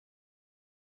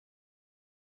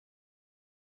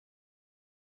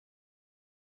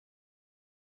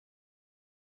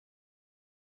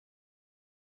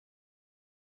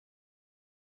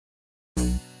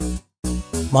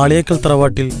മാളിയേക്കൽ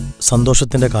തറവാട്ടിൽ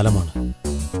സന്തോഷത്തിൻ്റെ കാലമാണ്.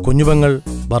 കുഞ്ഞുപെങ്ങൾ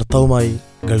ഭർത്താവുമായി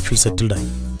ഗൾഫിൽ സെറ്റിൽഡായി.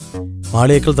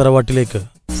 മാളിയേക്കൽ തറവാട്ടിലേക്ക്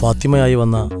ഫാത്തിമയായി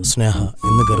വന്ന സ്നേഹ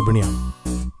ഇന്ന് ഗർഭിണിയാണ്.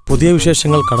 പുതിയ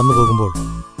വിശേഷങ്ങൾ കടന്നു പോകുമ്പോൾ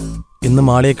ഇന്ന്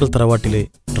മാളിയേക്കൽ തറവാട്ടിലെ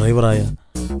ഡ്രൈവറായ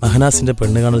മെഹനാസിൻ്റെ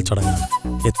പെണ്ണുകാണൽ ചടങ്ങാണ്.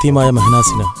 യത്തീമായ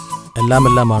മെഹനാസിന്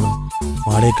എല്ലാമെല്ലാമാണ്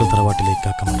മാളിയേക്കൽ തറവാട്ടിലെ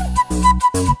കാക്കമാർ.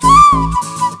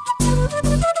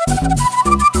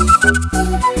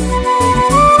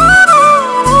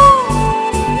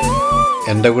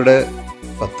 എൻ്റെ കൂടെ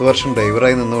 10 വർഷം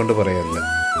ഡ്രൈവറായി നിന്നുകൊണ്ട് പറയല്ല,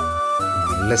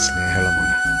 നല്ല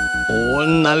സ്നേഹമാണ്. ഓൻ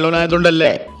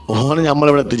നല്ലോനായതുകൊണ്ടല്ലേ ഓന്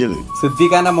നമ്മളിവിടെ എത്തിച്ചത്.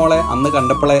 സിദ്ദീഖാന്റെ മോളെ അന്ന്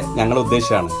കണ്ടപ്പോഴേ ഞങ്ങൾ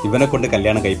ഉദ്ദേശിച്ചാണ് ഇവനെ കൊണ്ട്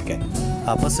കല്യാണം കഴിപ്പിക്കാൻ.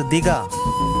 അപ്പൊ സിദ്ദീഖ,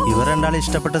 ഇവർ രണ്ടാളും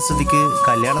ഇഷ്ടപ്പെട്ട സ്ഥിതിക്ക്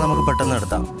കല്യാണം നമുക്ക് പെട്ടെന്ന്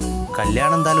നടത്താം.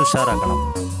 കല്യാണം എന്തായാലും ഉഷാറാക്കണം.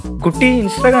 കുട്ടി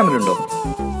ഇൻസ്റ്റാഗ്രാമിലുണ്ടോ?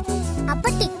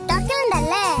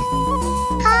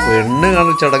 പെണ്ണ്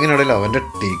കാണൽ ചടങ്ങിനിടയിൽ അവന്റെ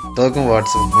ടിക്ടോക്കും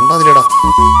വാട്സപ്പും ഉണ്ടാതില്ലടാ.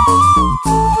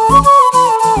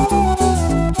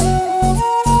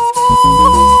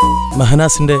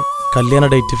 മെഹനാസിന്റെ കല്യാണ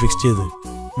ഡേറ്റ് ഫിക്സ് ചെയ്ത്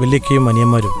വല്യക്കയും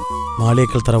അനിയന്മാരും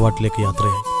മാളിയേക്കൽ തറവാട്ടിലേക്ക്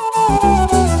യാത്രയായി.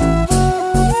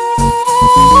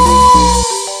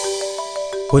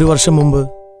 ഒരു വർഷം മുമ്പ്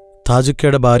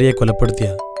താജുക്കയുടെ ഭാര്യയെ കൊലപ്പെടുത്തിയ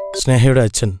സ്നേഹയുടെ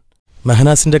അച്ഛൻ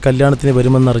മെഹനാസിന്റെ കല്യാണത്തിന്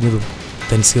വരുമെന്നറിഞ്ഞതും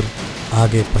തൻസീർ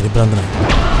ആകെ പരിഭ്രാന്തനായി.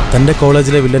 തൻ്റെ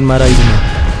കോളേജിലെ വില്ലന്മാരായിരുന്നു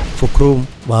ഫുക്രുവും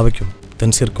വാവയ്ക്കും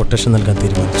തൻസീർ കൊട്ടേഷൻ നൽകാൻ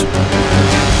തീരുമാനിച്ചു.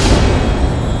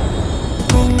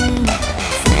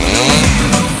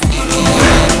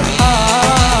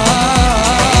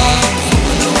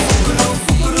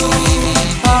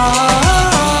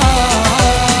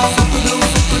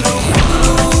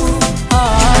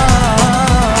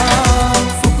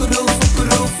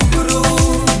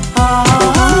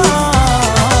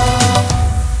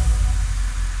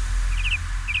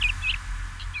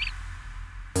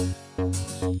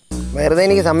 വെറുതെ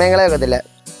എനിക്ക് സമയം കളയൊക്കത്തില്ല,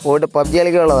 പോയിട്ട് പബ്ജി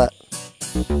കളിക്കുള്ളതാ.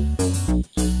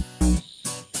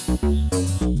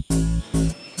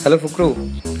 Hello Fukru,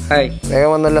 hi.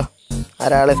 വേഗം വന്നല്ലോ.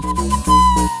 ആരാള്?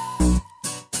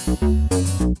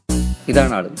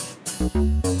 ഇതാണ് ആള്.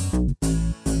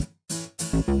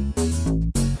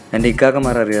 എൻ്റെ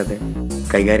ഇക്കാക്കമാർ അറിയാതെ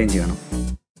കൈകാര്യം ചെയ്യണം.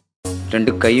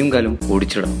 2 കൈയും കാലും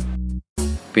ഓടിച്ചിടണം.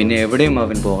 പിന്നെ എവിടെയും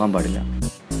അവൻ പോകാൻ പാടില്ല.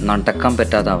 നടക്കാൻ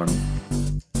പറ്റാതാവണം.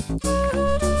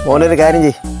 മോനൊരു കാര്യം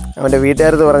ചെയ്യ്, അവൻ്റെ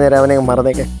വീട്ടുകാരത്ത് പറഞ്ഞുതരാം, അവനെ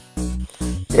മറന്നേക്കെ.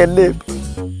 എൻ്റെ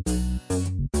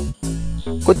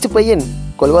കൊച്ചു പയ്യൻ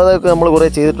കൊലപാതകമൊക്കെ നമ്മൾ കുറേ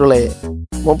ചെയ്തിട്ടുള്ളേ.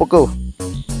 മോൻ പൊക്കോ.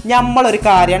 നമ്മളൊരു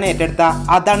കാര്യമാണ് ഏറ്റെടുത്ത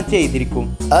അതാണ് ചെയ്തിരിക്കും.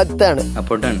 അതാണ്.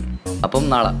 അപ്പം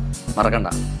നാളെ മറക്കണ്ട,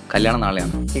 കല്യാണം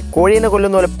നാളെയാണ്. ഈ കോഴീനെ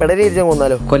കൊല്ലുന്ന പോലെ പെടരിച്ച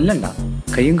കൊന്നാലോ? കൊല്ലണ്ട,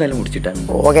 കൈയും കാലും മുടിച്ചിട്ടാണ്.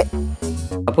 ഓക്കെ.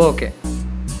 അപ്പോൾ ഓക്കെ.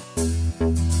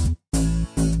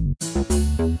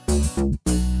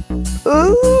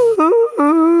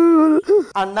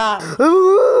 അണ്ണാ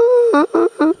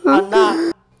അണ്ണാ,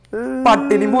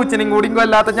 പട്ടിനും പൂച്ചനും കൂടി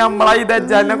കൊല്ലാത്ത ഞമ്മളാ ഈ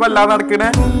ദജ്ജാലിനെ കൊല്ലാൻ നടക്കണേ.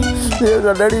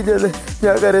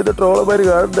 ഞാൻ കരയുന്ന ട്രോളന്മാര്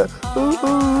കാണണ്ട.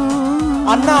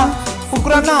 അണ്ണാ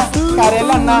ഫുക്രു അണ്ണാ,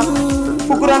 കരയല്ല അണ്ണാ,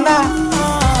 ഫുക്രു അണ്ണാ.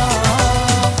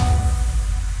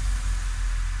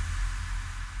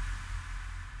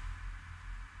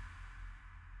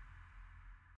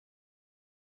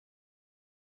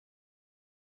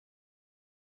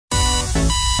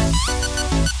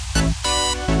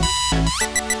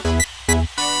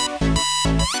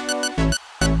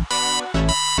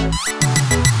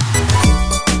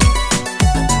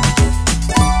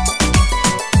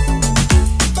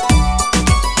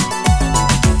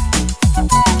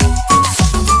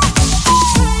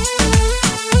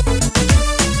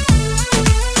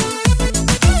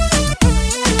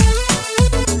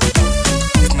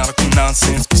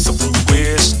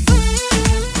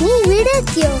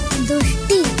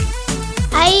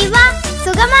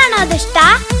 സുഖമാണോ ദുഷ്ട?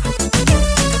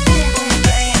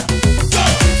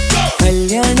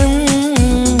 കല്യാണം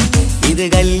ഇത്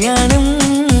കല്യാണം,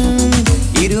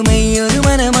 ഇരുമയൊരു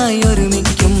മനമായി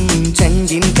ഒരുമിക്കും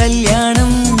ചങ്കിൻ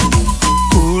കല്യാണം.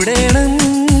 കൂടേണം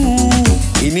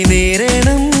ഇനി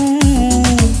നേരേണം,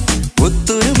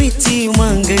 ഒത്തൊരുമിച്ച്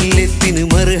മംഗല്യത്തിന്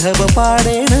മർഹബ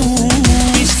പാടേണം.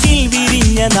 ഇഷ്കിൽ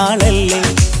വിരിഞ്ഞ നാളല്ലേ,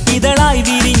 ഇതളായി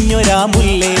വിരിഞ്ഞൊരാ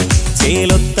മുല്ലേ,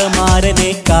 ചേലൊത്ത മാരനെ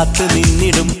കാത്തു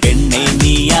നിന്നിടും പെണ്ണെ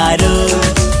നീയാരോ.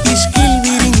 ഇഷ്കിൽ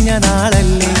വിരിഞ്ഞ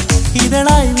നാളല്ലേ,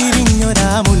 ഇതളായി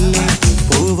വിരിഞ്ഞൊരാ മുല്ലേ,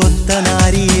 പൂവൊത്ത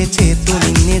നാരിയെ ചേർത്തു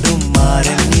നിന്നിടും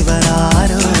മാരൻ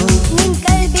ഇവരാരോ.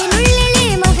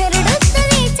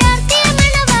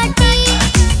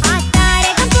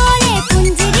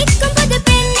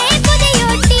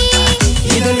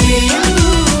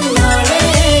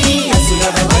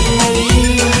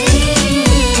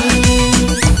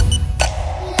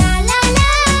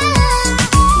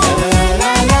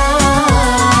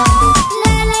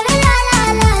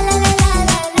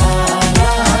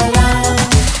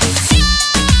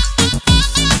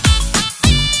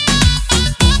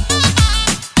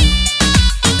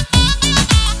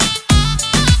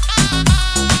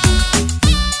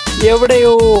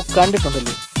 എവിടെയോ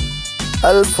കണ്ടിട്ടുണ്ടല്ലോ.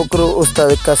 അൽ ഫുക്രു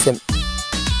ഉസ്താദ് കസിൻ.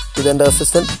 ഇതെന്റെ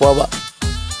അസിസ്റ്റന്റ്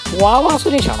വാവ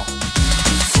സുരേഷാണോ?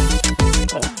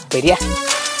 വരിക.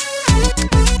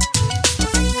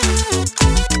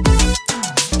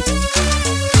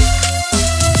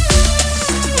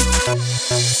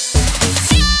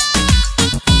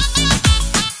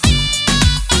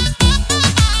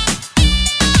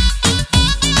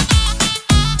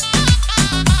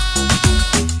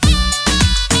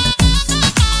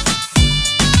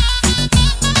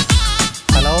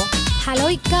 ഹലോ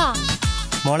ഇക്ക.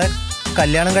 മോളെ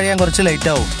കല്യാണം കഴിയാൻ കുറച്ച് ലേറ്റ്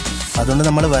ആവും, അതുകൊണ്ട്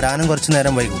നമ്മൾ വരാനും കുറച്ച്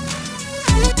നേരം വൈകും.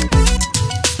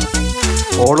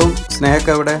 ഓളും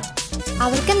സ്നേഹൊക്കെ എവിടെ?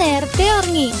 അവർക്ക് നേരത്തെ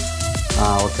ഉറങ്ങി.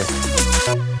 ഓക്കെ.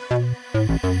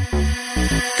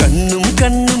 കണ്ണും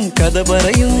കണ്ണും കഥ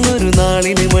പറയുന്നൊരു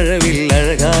നാളിന്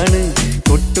മഴവില്ലഴകാണ്.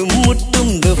 കൊട്ടും മുട്ടും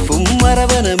ദഫും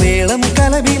മരവന മേളം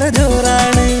കലപില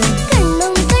ജോറാണ്.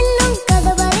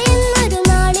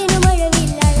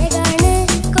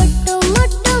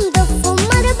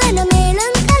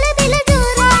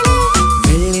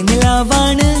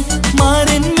 വെള്ളിനിലാവാണ്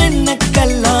മാരൻ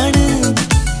വെണ്ണക്കല്ലാണ്.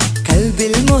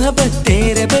 കൽബിൽ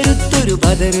മുഹബത്തേരെ പരുത്തൊരു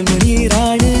ബദർ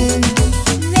മുനീറാണ്.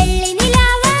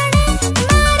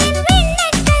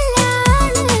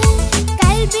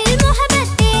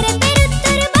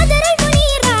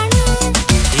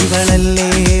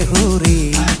 ഇവളല്ലേ ഹൂറി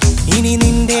ഇനി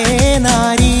നിന്റെ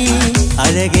നാരി,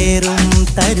 അഴകേറും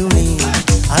തരുണി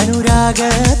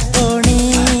അനുരാഗത്തോണി.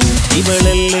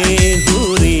 ഇവളല്ലേ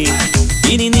ഹൂറി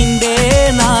ഇനി നിന്റെ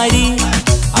നാരി,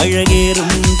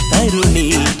 അഴകേറും തരുണി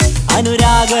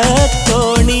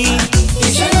അനുരാഗത്തോണി.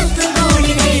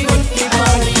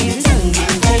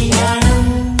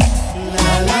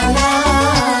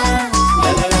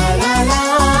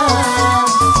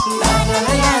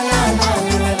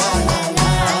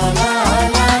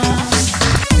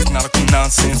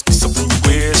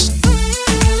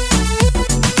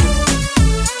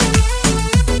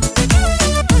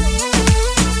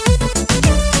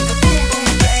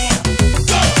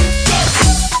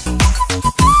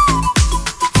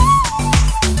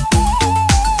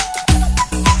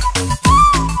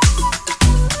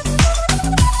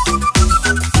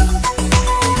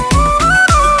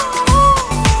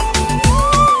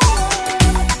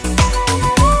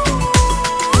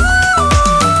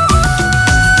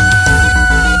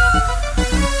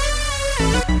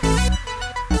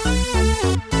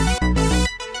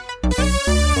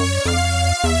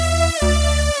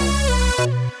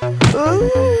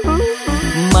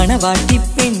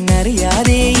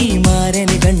 മണവാട്ടിപ്പെണ്ണറിയാതെ ഈ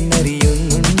മാരന്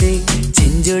കണ്ണറിയുന്നുണ്ട്.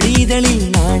 ചെഞ്ചൊടിതളിൽ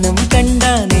നാണം കണ്ട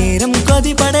നേരം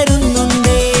കൊതി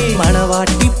പടരുന്നുണ്ട്.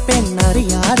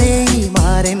 മണവാട്ടിപ്പെണ്ണറിയാതെ ഈ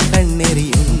മാരൻ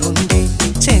കണ്ണെറിയുന്നുണ്ട്.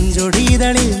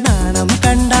 ചെഞ്ചൊടിതളിൽ നാണം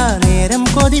കണ്ട നേരം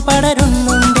കൊതി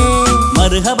പടരുന്നുണ്ട്.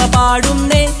 മർഹബ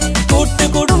പാടുന്നേ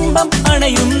കൂട്ടുകുടുംബം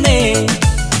അണയുന്നേ.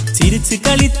 ചിരിച്ചു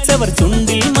കളിച്ചവർ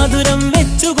ചുണ്ടിൽ മധുരം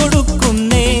വെച്ചു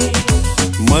കൊടുക്കുന്നേ.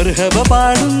 മർഹബ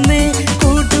പാടുന്നേ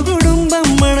കൂട്ടുകുടുംബം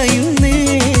അണയുന്നേ.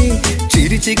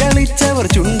 ചിരിച്ചു കളിച്ചവർ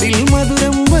ചുണ്ടിൽ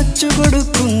മധുരം വച്ചു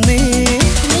കൊടുക്കുന്നേ.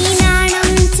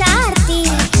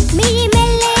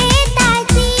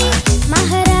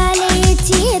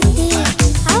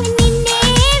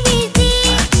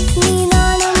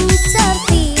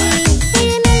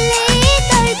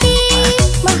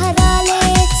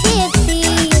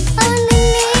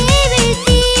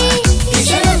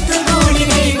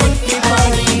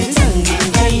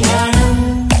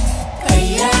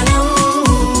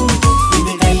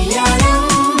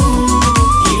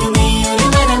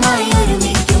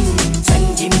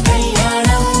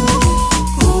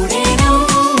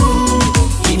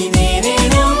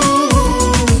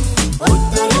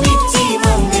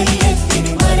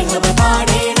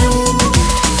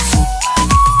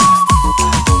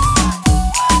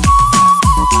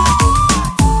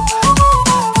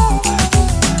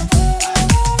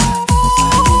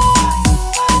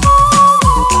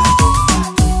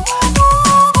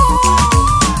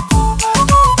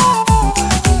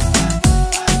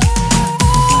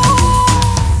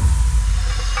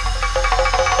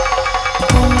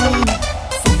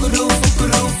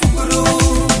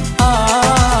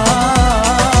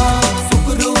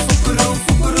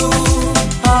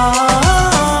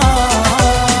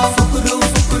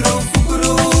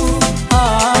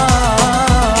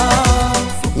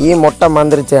 ഈ മുട്ട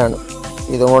മന്ത്രിച്ചാണ്,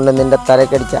 ഇതുകൊണ്ട് നിന്റെ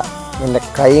തലക്കടിച്ച നിന്റെ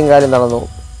കൈയും കാലും നടന്നു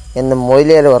എന്ന്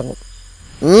മൊയിലേല് പറഞ്ഞു.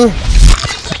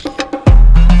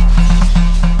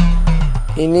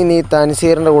 ഇനി നീ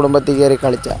തൻസീറിൻ്റെ കുടുംബത്തിൽ കയറി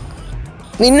കളിച്ച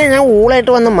നിന്നെ ഞാൻ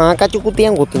ഊളായിട്ട് വന്ന് മാക്കാച്ചു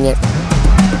കുത്തിയാൻ കുത്തിഞ്ഞ.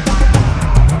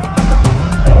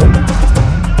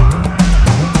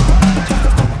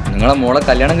 നിങ്ങളെ മോളെ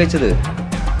കല്യാണം കഴിച്ചത്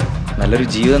നല്ലൊരു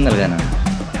ജീവിതം നൽകാനാണ്,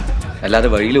 അല്ലാതെ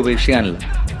വഴിയിൽ ഉപേക്ഷിക്കാനല്ല.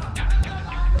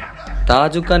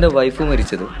 താജുഖാന്റെ വൈഫ്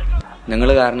മരിച്ചത് നിങ്ങൾ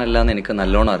കാരണമല്ലാന്ന് എനിക്ക്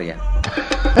നല്ലോണം അറിയാം.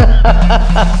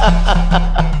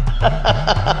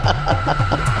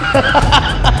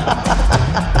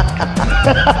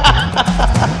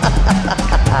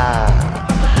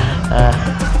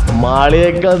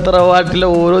 മാളിയേക്കാൾ തറവാട്ടിലെ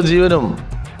ഓരോ ജീവനും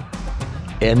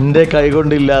എൻ്റെ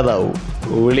കൈകൊണ്ടില്ലാതാവും.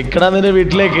 വിളിക്കണം നിന്റെ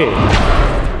വീട്ടിലേക്ക്.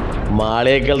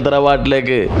 മാളിയേക്കാൾ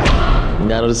തറവാട്ടിലേക്ക്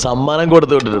ഞാനൊരു സമ്മാനം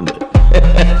കൊടുത്തു വിട്ടിട്ടുണ്ട്.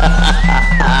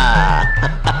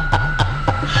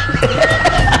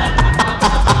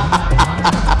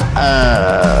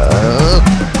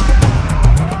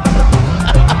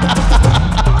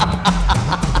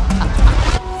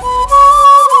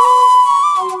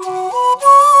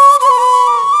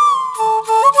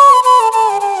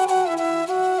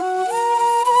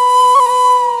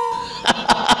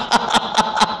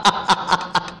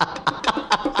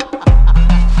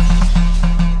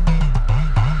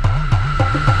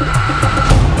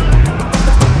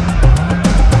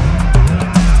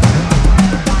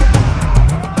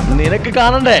 നിനക്ക്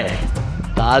കാണണ്ടേ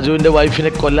താജുവിന്റെ വൈഫിനെ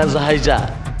കൊല്ലാൻ സഹായിച്ച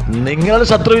നിങ്ങളുടെ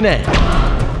ശത്രുവിനെ?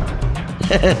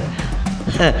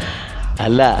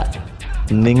 അല്ല,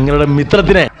 നിങ്ങളുടെ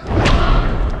മിത്രത്തിനെ.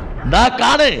 ദാ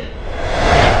കാണ്.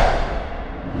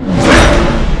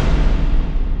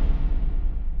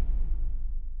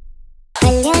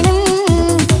 കല്യാണം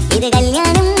ഇത്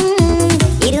കല്യാണം